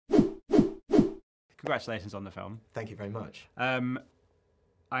congratulations on the film. Thank you very much.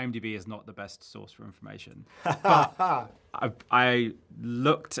 IMDb is not the best source for information, but I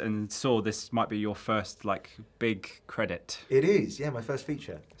looked and saw this might be your first big credit. It is, yeah, my first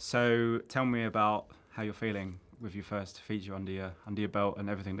feature. So tell me about how you're feeling with your first feature under your belt and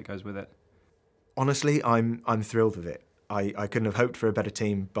everything that goes with it. Honestly, I'm thrilled with it. I couldn't have hoped for a better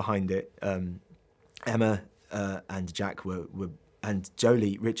team behind it. Emma and Jack were and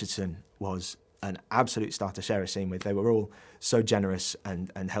Jolie Richardson was an absolute star to share a scene with. They were all so generous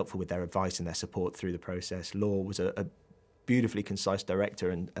and helpful with their advice and their support through the process. Laure was a beautifully concise director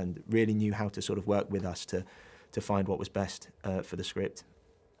and really knew how to sort of work with us to find what was best for the script.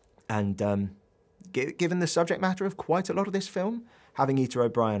 And given the subject matter of quite a lot of this film, having Ita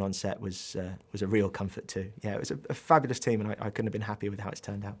O'Brien on set was a real comfort too. Yeah, it was a fabulous team, and I couldn't have been happier with how it's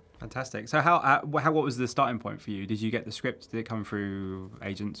turned out. Fantastic. So what was the starting point for you? Did you get the script? Did it come through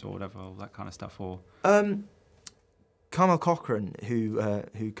agents or whatever, all that kind of stuff? Or Emma Corrin,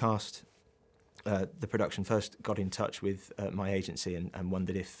 who cast the production, first got in touch with my agency and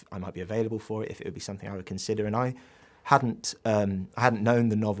wondered if I might be available for it, if it would be something I would consider. And I hadn't known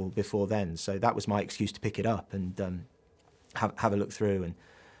the novel before then, so that was my excuse to pick it up and have a look through.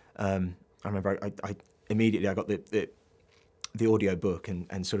 And I remember I immediately got the audio book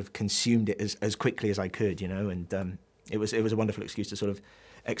and sort of consumed it as quickly as I could, you know. And it was a wonderful excuse to sort of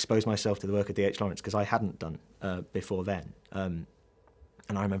expose myself to the work of D.H. Lawrence, because I hadn't done before then. And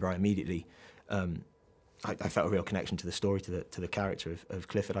I remember I immediately I felt a real connection to the story, to the character of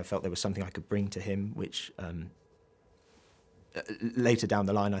Clifford. I felt there was something I could bring to him, which later down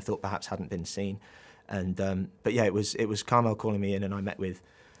the line I thought perhaps hadn't been seen. And but yeah, it was Carmel calling me in, and I met with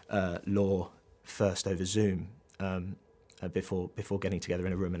Laure first over Zoom before getting together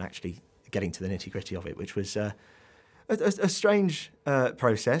in a room and actually getting to the nitty-gritty of it, which was a strange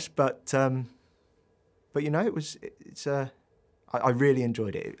process, but you know, I really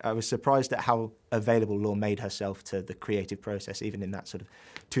enjoyed it. I was surprised at how available Laure made herself to the creative process, even in that sort of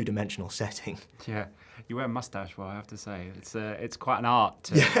two-dimensional setting. Yeah, you wear a moustache, well, I have to say. It's quite an art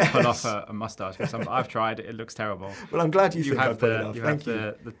to pull off a moustache. I've tried it, it looks terrible. Well, I'm glad you think I pulled it off. You have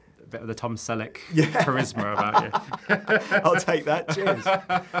the bit of the Tom Selleck charisma about you. I'll take that, cheers.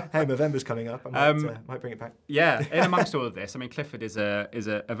 Hey, November's coming up, I might bring it back. Yeah, in amongst all of this, I mean, Clifford is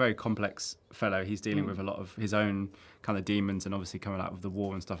a very complex fellow. He's dealing with a lot of his own kind of demons and obviously coming out of the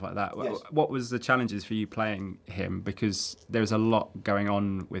war and stuff like that. Yes. What was the challenges for you playing him? Because there's a lot going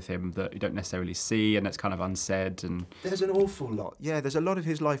on with him that you don't necessarily see and that's kind of unsaid. And there's an awful lot. Yeah, there's a lot of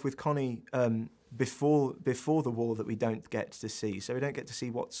his life with Connie before the war that we don't get to see. So we don't get to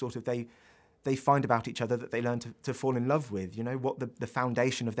see what sort of they find about each other that they learn to fall in love with, you know, what the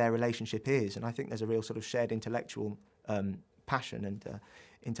foundation of their relationship is. And I think there's a real sort of shared intellectual passion and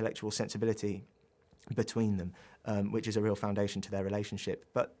intellectual sensibility between them, which is a real foundation to their relationship.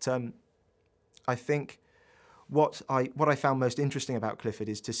 But I think what I found most interesting about Clifford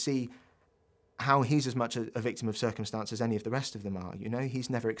is to see how he's as much a victim of circumstance as any of the rest of them are. You know,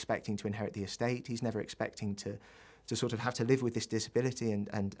 he's never expecting to inherit the estate. He's never expecting to sort of have to live with this disability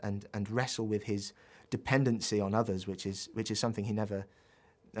and wrestle with his dependency on others, which is something he never.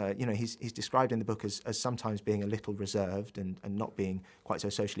 You know, he's described in the book as sometimes being a little reserved and not being quite so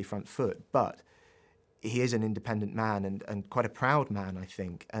socially front foot, but he is an independent man and quite a proud man, I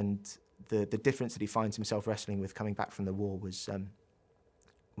think. And the difference that he finds himself wrestling with coming back from the war was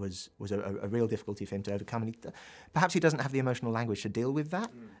a real difficulty for him to overcome. And perhaps he doesn't have the emotional language to deal with that,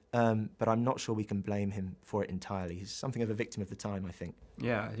 but I'm not sure we can blame him for it entirely. He's something of a victim of the time, I think.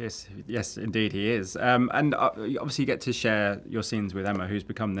 Yeah, yes, indeed he is. And obviously you get to share your scenes with Emma, who's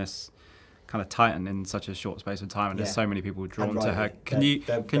become this kind of titan in such a short space of time, and there's so many people drawn to her. Can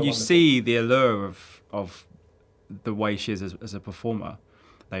you see the allure of the way she is as a performer?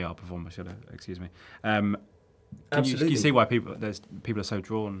 They are performers, excuse me. Can you see why people are so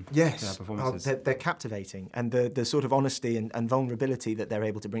drawn to her performances? They're captivating, and the sort of honesty and vulnerability that they're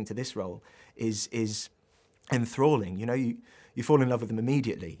able to bring to this role is enthralling. You know, you fall in love with them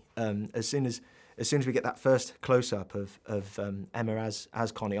immediately. As soon as we get that first close up of Emma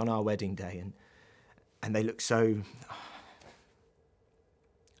as Connie on our wedding day, and they look so,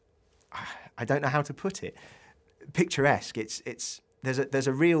 I don't know how to put it, picturesque. There's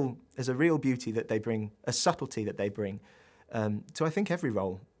a real beauty that they bring, a subtlety that they bring to I think every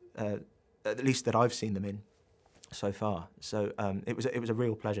role, at least that I've seen them in so far. So it was a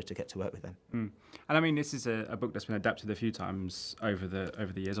real pleasure to get to work with them. And I mean, this is a book that's been adapted a few times over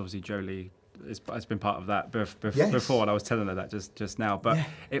the years. Obviously, Jolie has been part of that before, and I was telling her that just now. But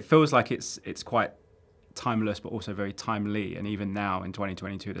it feels like it's quite timeless, but also very timely. And even now in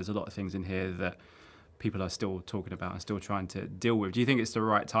 2022, there's a lot of things in here that people are still talking about and still trying to deal with. Do you think it's the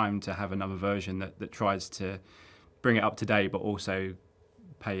right time to have another version that tries to bring it up to date, but also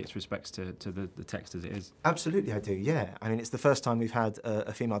pay its respects to the text as it is? Absolutely, I do, yeah. I mean, it's the first time we've had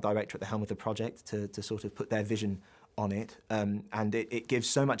a female director at the helm of the project to sort of put their vision on it, and it gives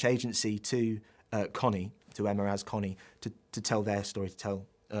so much agency to Connie, to Emma as Connie, to tell their story, to tell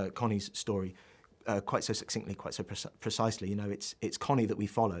Connie's story quite so succinctly, quite so precisely. You know, it's Connie that we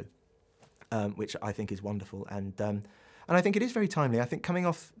follow, which I think is wonderful, and I think it is very timely. I think coming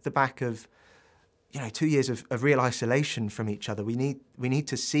off the back of 2 years of real isolation from each other, we need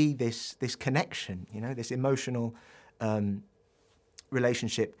to see this connection, this emotional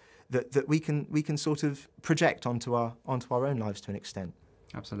relationship that we can sort of project onto our own lives to an extent.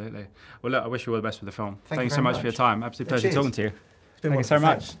 Absolutely. Well, look, I wish you all the best with the film. Thank you so much for your time. Absolute pleasure talking to you. Thank you so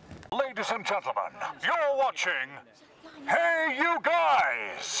much. Ladies and gentlemen, you're watching Hey You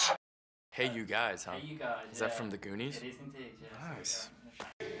Guys! Hey You Guys, huh? Hey You Guys. Is that from the Goonies? It is indeed, yes. Nice.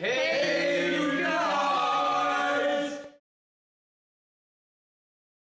 Hey!